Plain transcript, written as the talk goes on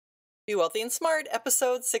Be Wealthy and Smart,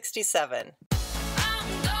 episode 67.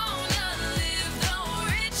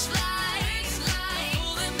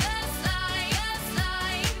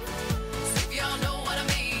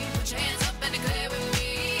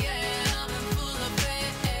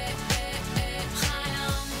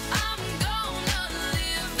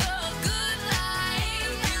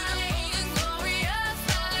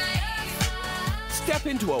 Step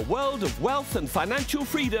into a world of wealth and financial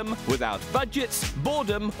freedom without budgets,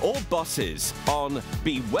 boredom, or bosses on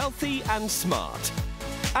Be Wealthy and Smart.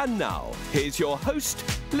 And now, here's your host,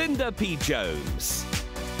 Linda P. Jones.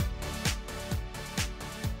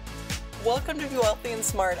 Welcome to Be Wealthy and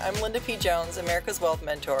Smart. I'm Linda P. Jones, America's Wealth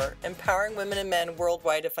Mentor, empowering women and men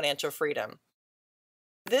worldwide to financial freedom.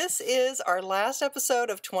 This is our last episode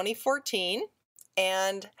of 2014,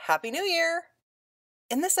 and Happy New Year!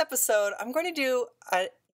 In this episode, I'm going to do an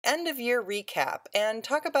end-of-year recap and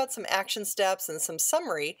talk about some action steps and some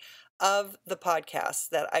summary of the podcasts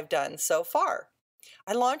that I've done so far.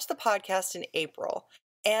 I launched the podcast in April,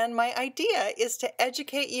 and my idea is to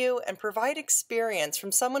educate you and provide experience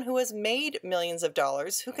from someone who has made millions of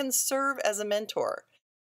dollars who can serve as a mentor.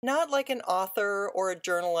 Not like an author or a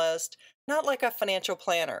journalist, not like a financial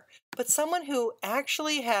planner, but someone who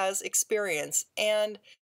actually has experience and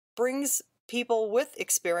brings people with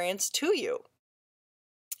experience to you.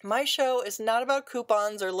 My show is not about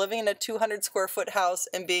coupons or living in a 200 square foot house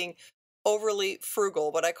and being overly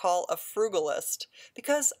frugal, what I call a frugalist,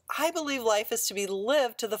 because I believe life is to be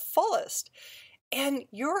lived to the fullest, and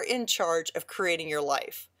you're in charge of creating your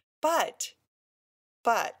life. But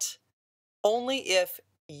only if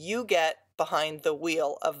you get behind the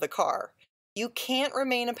wheel of the car. You can't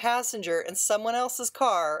remain a passenger in someone else's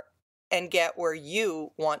car and get where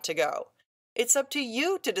you want to go. It's up to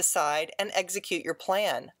you to decide and execute your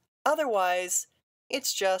plan. Otherwise,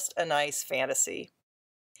 it's just a nice fantasy.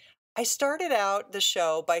 I started out the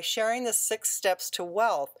show by sharing the 6 steps to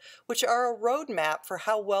wealth, which are a roadmap for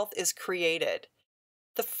how wealth is created.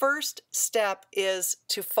 The first step is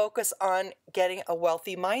to focus on getting a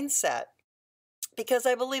wealthy mindset, because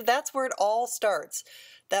I believe that's where it all starts.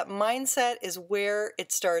 That mindset is where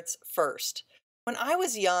it starts first. When I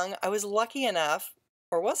was young, I was lucky enough,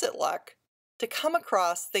 or was it luck, to come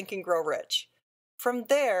across Think and Grow Rich. From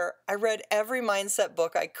there, I read every mindset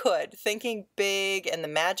book I could, Thinking Big and The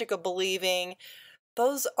Magic of Believing.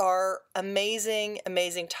 Those are amazing,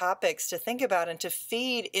 amazing topics to think about and to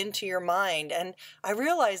feed into your mind. And I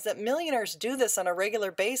realized that millionaires do this on a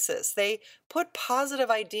regular basis. They put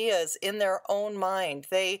positive ideas in their own mind.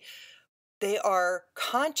 They are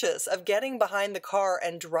conscious of getting behind the car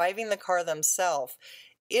and driving the car themselves.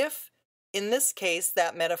 If in this case,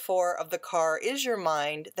 that metaphor of the car is your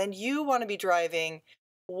mind, then you want to be driving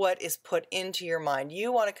what is put into your mind.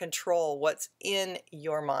 You want to control what's in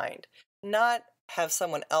your mind, not have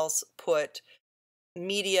someone else put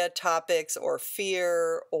media topics or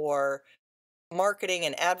fear or marketing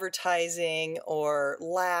and advertising or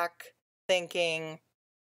lack thinking.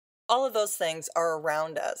 All of those things are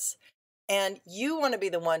around us. And you want to be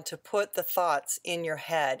the one to put the thoughts in your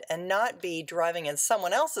head and not be driving in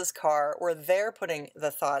someone else's car where they're putting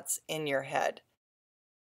the thoughts in your head.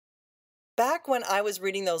 Back when I was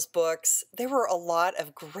reading those books, there were a lot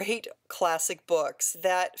of great classic books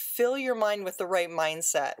that fill your mind with the right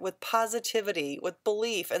mindset, with positivity, with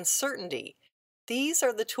belief and certainty. These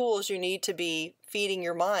are the tools you need to be feeding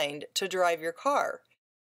your mind to drive your car.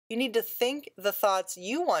 You need to think the thoughts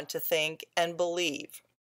you want to think and believe.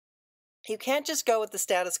 You can't just go with the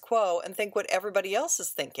status quo and think what everybody else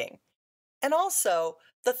is thinking. And also,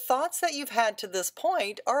 the thoughts that you've had to this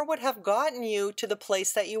point are what have gotten you to the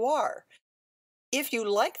place that you are. If you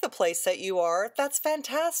like the place that you are, that's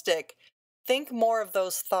fantastic. Think more of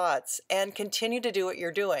those thoughts and continue to do what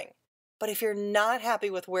you're doing. But if you're not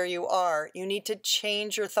happy with where you are, you need to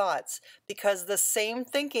change your thoughts, because the same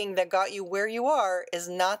thinking that got you where you are is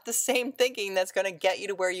not the same thinking that's going to get you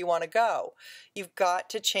to where you want to go. You've got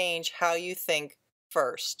to change how you think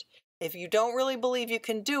first. If you don't really believe you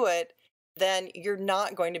can do it, then you're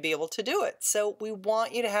not going to be able to do it. So we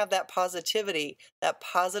want you to have that positivity, that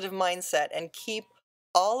positive mindset, and keep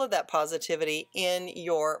all of that positivity in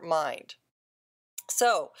your mind.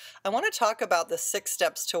 So I want to talk about the 6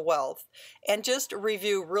 steps to wealth and just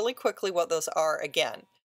review really quickly what those are again.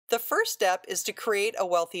 The first step is to create a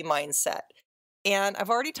wealthy mindset. And I've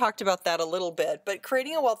already talked about that a little bit, but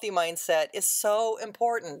creating a wealthy mindset is so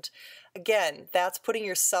important. Again, that's putting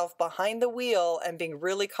yourself behind the wheel and being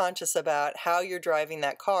really conscious about how you're driving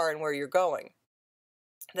that car and where you're going.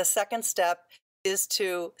 The second step is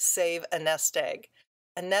to save a nest egg.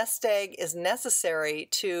 A nest egg is necessary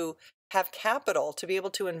to have capital to be able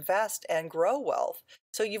to invest and grow wealth.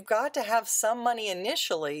 So you've got to have some money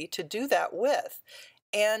initially to do that with.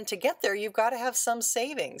 And to get there, you've got to have some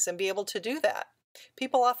savings and be able to do that.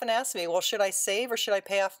 People often ask me, well, should I save or should I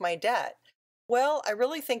pay off my debt? Well, I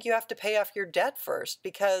really think you have to pay off your debt first,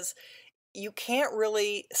 because you can't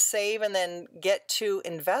really save and then get to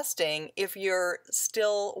investing if you're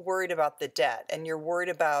still worried about the debt and you're worried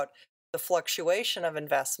about the fluctuation of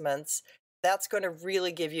investments. That's going to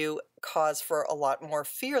really give you cause for a lot more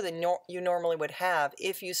fear than you normally would have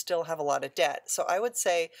if you still have a lot of debt. So I would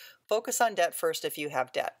say focus on debt first if you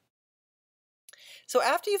have debt. So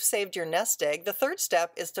after you've saved your nest egg, the third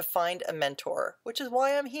step is to find a mentor, which is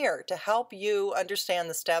why I'm here, to help you understand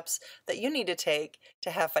the steps that you need to take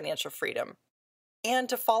to have financial freedom and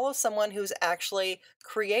to follow someone who's actually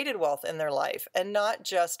created wealth in their life and not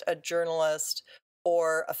just a journalist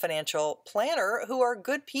or a financial planner, who are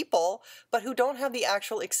good people, but who don't have the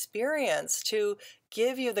actual experience to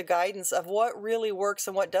give you the guidance of what really works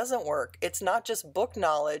and what doesn't work. It's not just book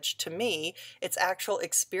knowledge to me, it's actual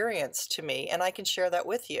experience to me, and I can share that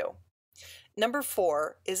with you. Number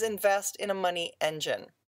 4 is invest in a money engine.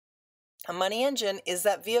 A money engine is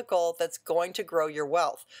that vehicle that's going to grow your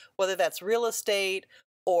wealth, whether that's real estate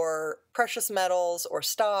or precious metals or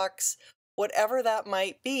stocks, whatever that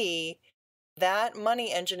might be. That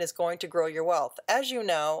money engine is going to grow your wealth. As you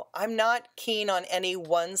know, I'm not keen on any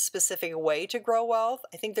one specific way to grow wealth.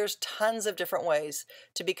 I think there's tons of different ways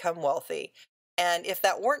to become wealthy. And if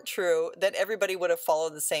that weren't true, then everybody would have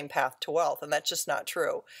followed the same path to wealth, and that's just not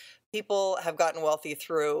true. People have gotten wealthy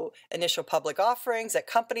through initial public offerings at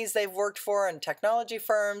companies they've worked for and technology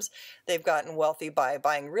firms. They've gotten wealthy by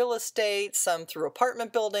buying real estate, some through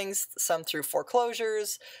apartment buildings, some through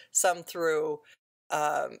foreclosures, some through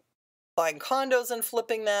buying condos and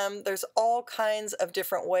flipping them. There's all kinds of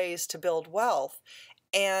different ways to build wealth,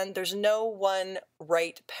 and there's no one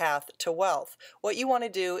right path to wealth. What you want to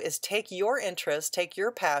do is take your interest, take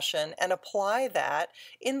your passion, and apply that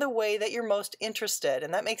in the way that you're most interested,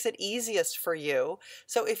 and that makes it easiest for you.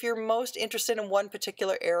 So if you're most interested in one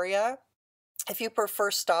particular area, if you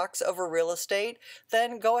prefer stocks over real estate,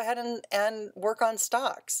 then go ahead and work on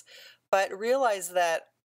stocks. But realize that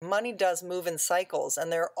money does move in cycles,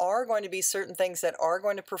 and there are going to be certain things that are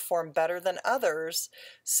going to perform better than others.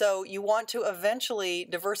 So you want to eventually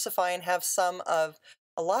diversify and have some of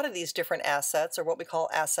a lot of these different assets, or what we call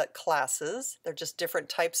asset classes. They're just different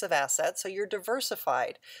types of assets. So you're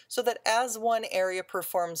diversified so that as one area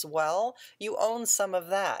performs well, you own some of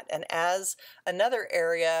that. And as another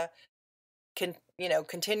area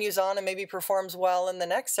continues on and maybe performs well in the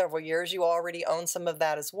next several years, you already own some of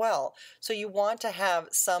that as well. So you want to have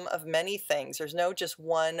some of many things. There's no just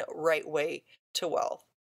one right way to wealth.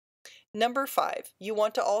 Number 5, you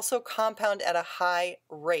want to also compound at a high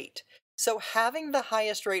rate. So having the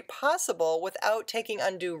highest rate possible without taking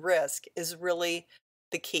undue risk is really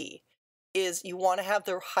the key. Is you want to have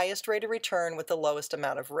the highest rate of return with the lowest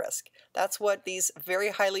amount of risk. That's what these very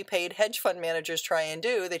highly paid hedge fund managers try and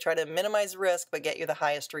do. They try to minimize risk but get you the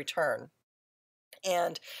highest return.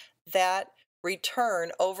 And that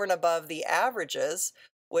return over and above the averages,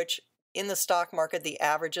 which in the stock market, the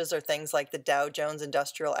averages are things like the Dow Jones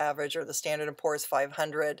Industrial Average or the Standard & Poor's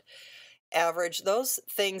 500 average. Those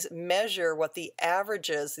things measure what the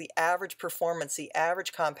averages, the average performance, the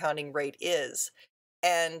average compounding rate is.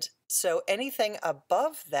 And so anything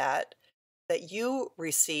above that you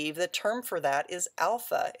receive, the term for that is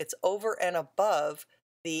alpha. It's over and above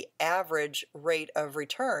the average rate of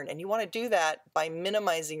return. And you want to do that by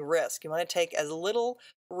minimizing risk. You want to take as little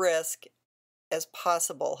risk as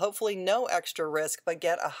possible. Hopefully no extra risk, but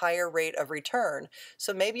get a higher rate of return.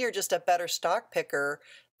 So maybe you're just a better stock picker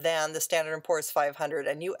than the Standard & Poor's 500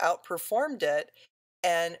 and you outperformed it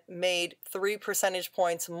and made 3 percentage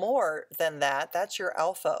points more than that. That's your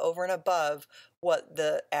alpha over and above what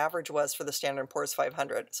the average was for the Standard & Poor's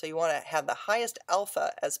 500. So you want to have the highest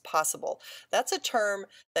alpha as possible. That's a term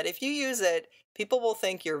that if you use it, people will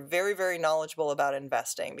think you're very, very knowledgeable about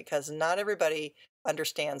investing, because not everybody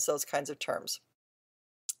understands those kinds of terms.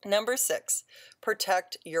 Number 6,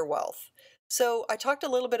 protect your wealth. So I talked a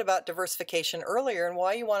little bit about diversification earlier and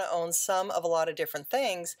why you want to own some of a lot of different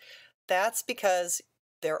things. That's because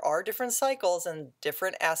there are different cycles and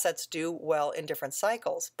different assets do well in different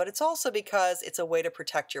cycles, but it's also because it's a way to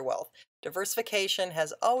protect your wealth. Diversification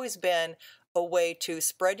has always been a way to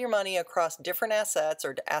spread your money across different assets,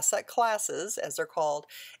 or asset classes as they're called,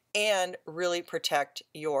 and really protect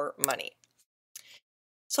your money.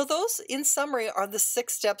 So, those, in summary, are the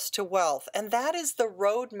 6 steps to wealth, and that is the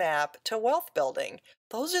roadmap to wealth building.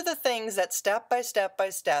 Those are the things that step by step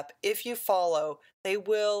by step, if you follow, they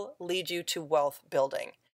will lead you to wealth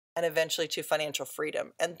building and eventually to financial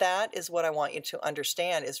freedom. And that is what I want you to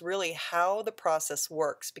understand is really how the process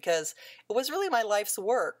works, because it was really my life's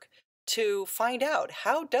work to find out,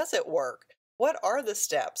 how does it work? What are the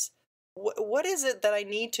steps? What is it that I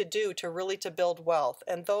need to do to really to build wealth?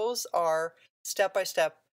 And those are step by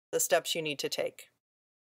step the steps you need to take.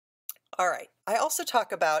 All right. I also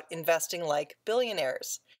talk about investing like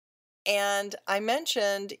billionaires. And I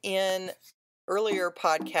mentioned in earlier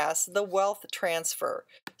podcasts the wealth transfer.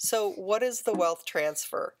 So, what is the wealth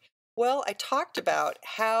transfer? Well, I talked about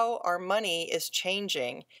how our money is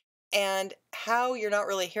changing and how you're not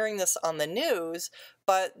really hearing this on the news,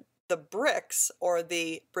 but the BRICS, or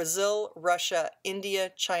the Brazil, Russia,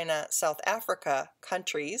 India, China, South Africa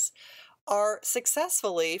countries, are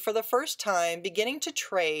successfully, for the first time, beginning to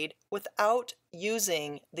trade without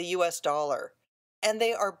using the US dollar. And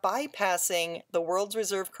they are bypassing the world's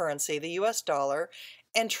reserve currency, the US dollar,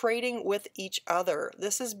 and trading with each other.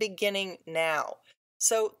 This is beginning now.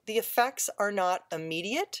 So the effects are not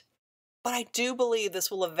immediate, but I do believe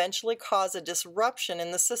this will eventually cause a disruption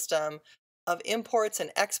in the system of imports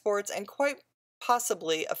and exports, and quite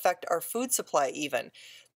possibly affect our food supply even.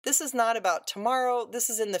 This is not about tomorrow, this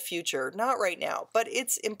is in the future, not right now, but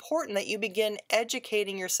it's important that you begin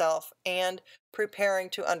educating yourself and preparing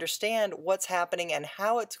to understand what's happening and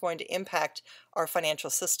how it's going to impact our financial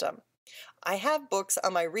system. I have books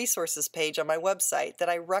on my resources page on my website that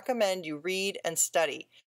I recommend you read and study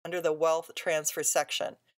under the wealth transfer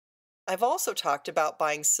section. I've also talked about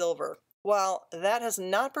buying silver. While that has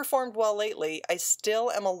not performed well lately, I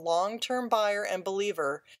still am a long-term buyer and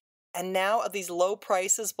believer. And now at these low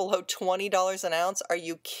prices below $20 an ounce, are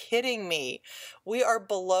you kidding me? We are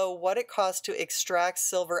below what it costs to extract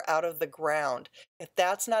silver out of the ground. If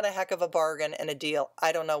that's not a heck of a bargain and a deal,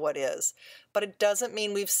 I don't know what is. But it doesn't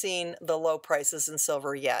mean we've seen the low prices in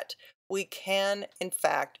silver yet. We can, in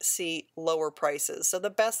fact, see lower prices. So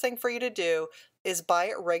the best thing for you to do is buy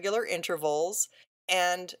at regular intervals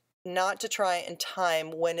and not to try and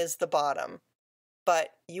time when is the bottom, but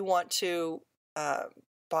you want to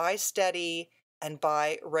buy steady and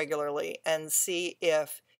buy regularly and see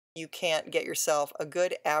if you can't get yourself a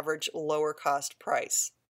good average lower cost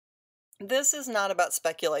price. This is not about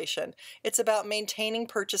speculation. It's about maintaining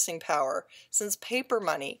purchasing power, since paper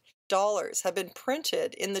money, dollars, have been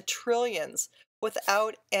printed in the trillions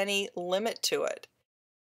without any limit to it.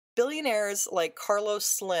 Billionaires like Carlos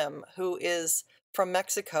Slim, who is from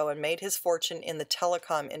Mexico and made his fortune in the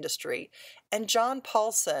telecom industry, and John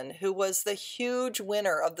Paulson, who was the huge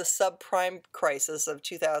winner of the subprime crisis of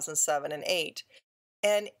 2007 and 8,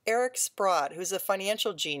 and Eric Sprott, who's a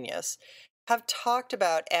financial genius, have talked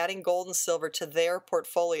about adding gold and silver to their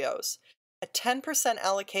portfolios. A 10%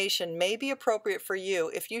 allocation may be appropriate for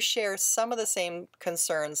you if you share some of the same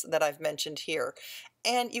concerns that I've mentioned here.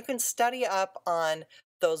 And you can study up on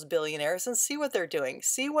those billionaires and see what they're doing,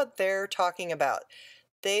 see what they're talking about.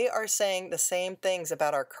 They are saying the same things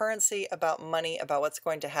about our currency, about money, about what's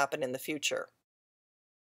going to happen in the future.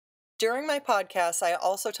 During my podcast, I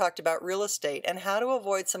also talked about real estate and how to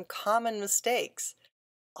avoid some common mistakes.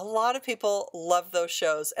 A lot of people love those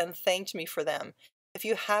shows and thanked me for them. If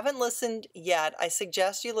you haven't listened yet, I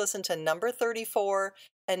suggest you listen to number 34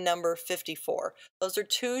 and number 54. Those are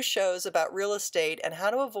 2 shows about real estate and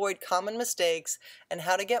how to avoid common mistakes and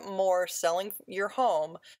how to get more selling your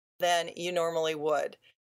home than you normally would.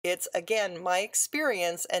 It's, again, my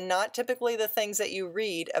experience and not typically the things that you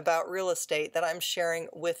read about real estate that I'm sharing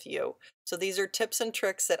with you. So these are tips and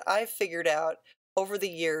tricks that I've figured out over the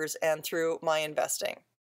years and through my investing.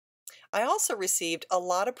 I also received a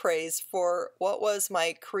lot of praise for what was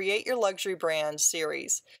my Create Your Luxury Brand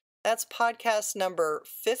series. That's podcast number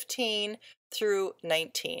 15 through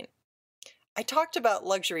 19. I talked about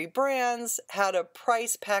luxury brands, how to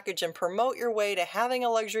price, package, and promote your way to having a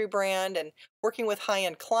luxury brand and working with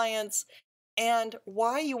high-end clients, and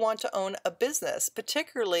why you want to own a business,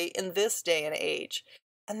 particularly in this day and age.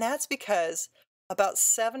 And that's because about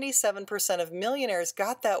 77% of millionaires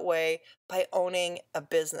got that way by owning a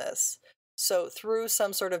business. So through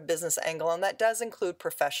some sort of business angle, and that does include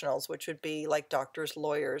professionals, which would be like doctors,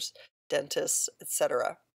 lawyers, dentists,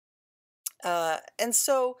 etc. And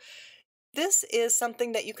so this is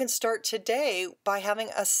something that you can start today by having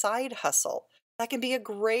a side hustle. That can be a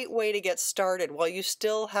great way to get started while you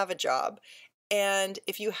still have a job. And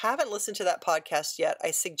if you haven't listened to that podcast yet,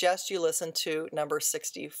 I suggest you listen to number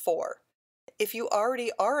 64. if you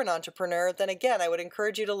already are an entrepreneur, then again, I would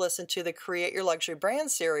encourage you to listen to the Create Your Luxury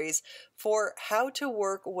Brand series for how to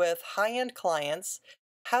work with high-end clients,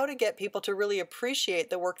 how to get people to really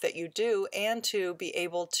appreciate the work that you do, and to be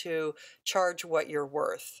able to charge what you're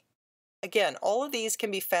worth. Again, all of these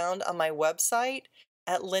can be found on my website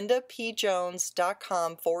at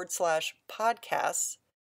lindapjones.com/podcasts,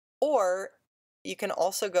 or you can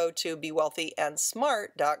also go to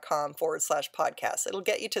bewealthyandsmart.com/podcasts. It'll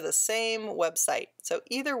get you to the same website. So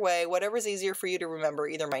either way, whatever's easier for you to remember,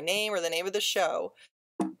 either my name or the name of the show,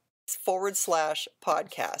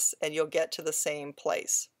 /podcasts, and you'll get to the same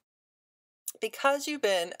place. Because you've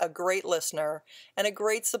been a great listener and a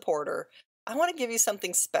great supporter, I want to give you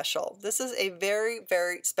something special. This is a very,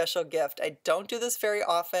 very special gift. I don't do this very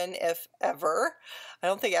often, if ever. I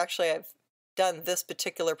don't think actually I've done this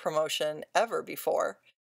particular promotion ever before,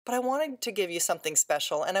 but I wanted to give you something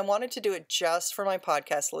special, and I wanted to do it just for my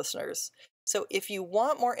podcast listeners. So if you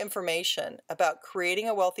want more information about creating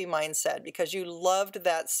a wealthy mindset because you loved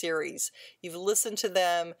that series, you've listened to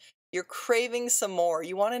them, you're craving some more,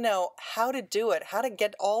 you want to know how to do it, how to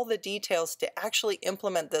get all the details to actually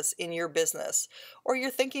implement this in your business, or you're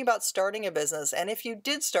thinking about starting a business, and if you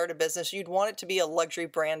did start a business, you'd want it to be a luxury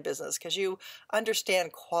brand business because you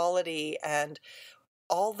understand quality and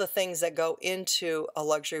all the things that go into a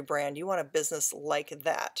luxury brand. You want a business like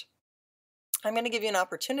that. I'm going to give you an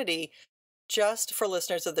opportunity just for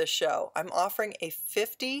listeners of this show. I'm offering a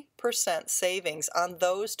 50% savings on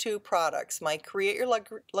those two products, my Create Your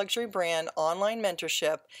Luxury Brand online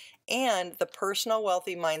mentorship and the Personal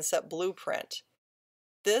Wealthy Mindset Blueprint.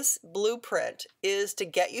 This blueprint is to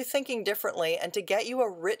get you thinking differently and to get you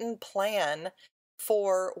a written plan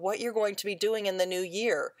for what you're going to be doing in the new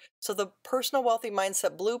year. So the Personal Wealthy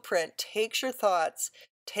Mindset Blueprint takes your thoughts,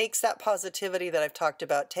 takes that positivity that I've talked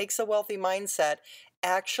about, takes a wealthy mindset.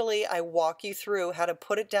 Actually, I walk you through how to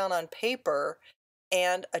put it down on paper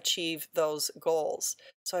and achieve those goals.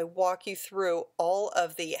 So I walk you through all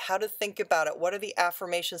of the how to think about it. What are the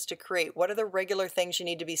affirmations to create? What are the regular things you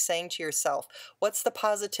need to be saying to yourself? What's the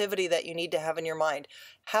positivity that you need to have in your mind?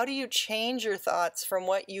 How do you change your thoughts from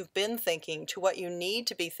what you've been thinking to what you need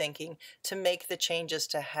to be thinking to make the changes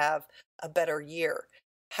to have a better year?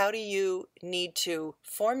 How do you need to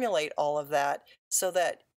formulate all of that so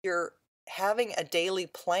that you're having a daily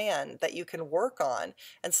plan that you can work on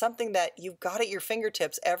and something that you've got at your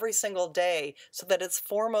fingertips every single day so that it's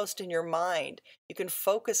foremost in your mind. You can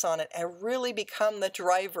focus on it and really become the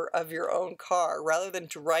driver of your own car rather than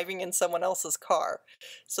driving in someone else's car.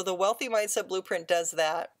 So the Wealthy Mindset Blueprint does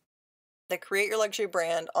that. The Create Your Luxury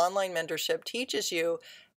Brand online mentorship teaches you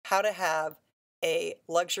how to have a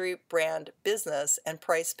luxury brand business and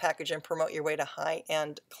price, package, and promote your way to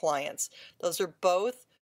high-end clients. Those are both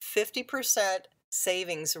 50%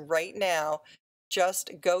 savings right now.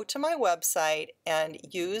 Just go to my website and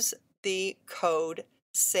use the code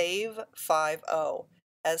SAVE50,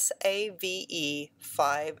 SAVE50,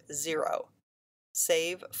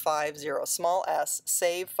 SAVE50, small s,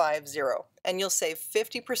 SAVE50, and you'll save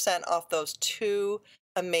 50% off those two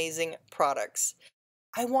amazing products.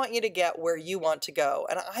 I want you to get where you want to go,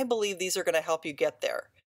 and I believe these are going to help you get there.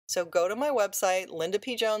 So go to my website,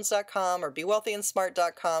 lindapjones.com or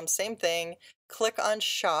bewealthyandsmart.com, same thing. Click on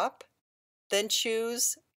Shop, then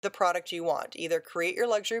choose the product you want. Either Create Your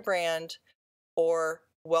Luxury Brand or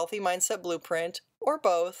Wealthy Mindset Blueprint or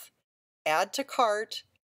both. Add to cart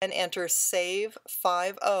and enter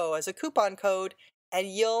SAVE50 as a coupon code,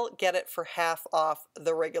 and you'll get it for half off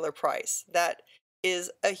the regular price. That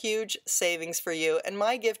is a huge savings for you and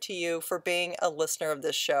my gift to you for being a listener of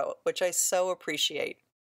this show, which I so appreciate.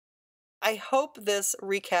 I hope this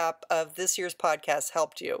recap of this year's podcast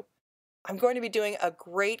helped you. I'm going to be doing a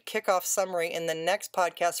great kickoff summary in the next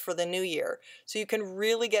podcast for the new year, so you can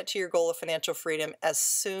really get to your goal of financial freedom as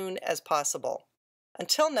soon as possible.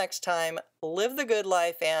 Until next time, live the good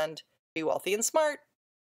life and be wealthy and smart.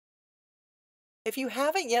 If you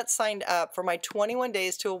haven't yet signed up for my 21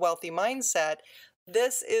 Days to a Wealthy Mindset,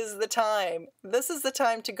 this is the time. This is the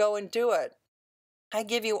time to go and do it. I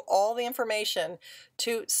give you all the information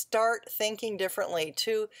to start thinking differently,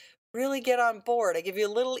 to really get on board. I give you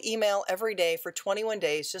a little email every day for 21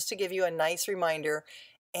 days just to give you a nice reminder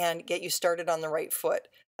and get you started on the right foot.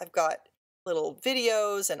 I've got little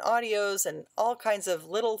videos and audios and all kinds of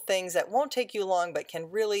little things that won't take you long but can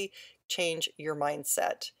really change your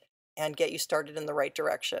mindset and get you started in the right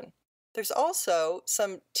direction. There's also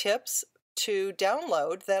some tips to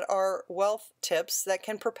download that are wealth tips that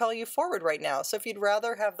can propel you forward right now. So if you'd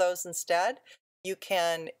rather have those instead, you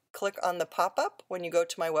can click on the pop-up when you go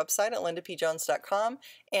to my website at lindapjones.com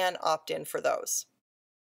and opt in for those.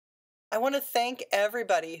 I want to thank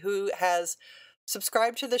everybody who has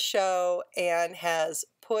subscribed to the show and has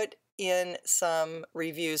put in some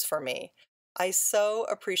reviews for me. I so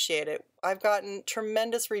appreciate it. I've gotten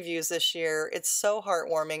tremendous reviews this year. It's so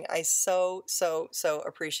heartwarming. I so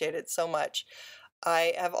appreciate it so much.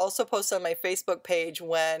 I have also posted on my Facebook page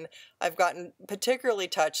when I've gotten particularly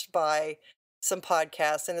touched by some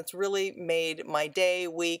podcasts, and it's really made my day,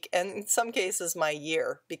 week, and in some cases my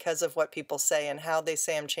year because of what people say and how they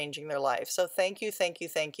say I'm changing their life. So thank you, thank you,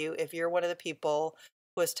 thank you if you're one of the people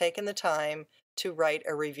who has taken the time to write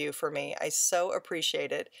a review for me. I so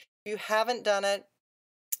appreciate it. If you haven't done it,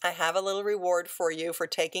 I have a little reward for you for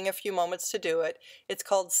taking a few moments to do it. It's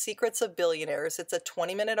called Secrets of Billionaires. It's a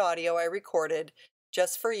 20-minute audio I recorded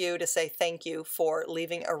just for you to say thank you for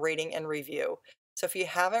leaving a rating and review. So if you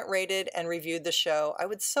haven't rated and reviewed the show, I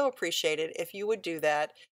would so appreciate it if you would do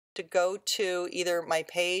that, to go to either my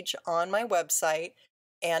page on my website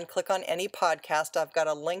and click on any podcast. I've got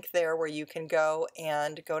a link there where you can go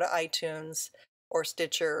to iTunes or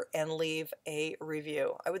Stitcher and leave a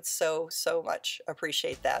review. I would so much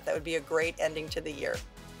appreciate that. That would be a great ending to the year.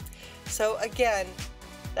 So again,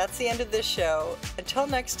 that's the end of this show. Until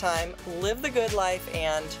next time, live the good life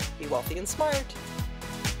and be wealthy and smart.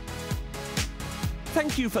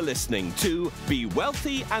 Thank you for listening to Be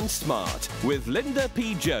Wealthy and Smart with Linda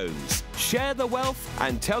P. Jones. Share the wealth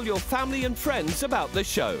and tell your family and friends about the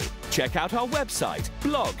show. Check out our website,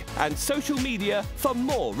 blog, and social media for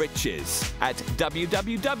more riches at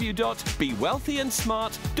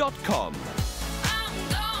www.bewealthyandsmart.com.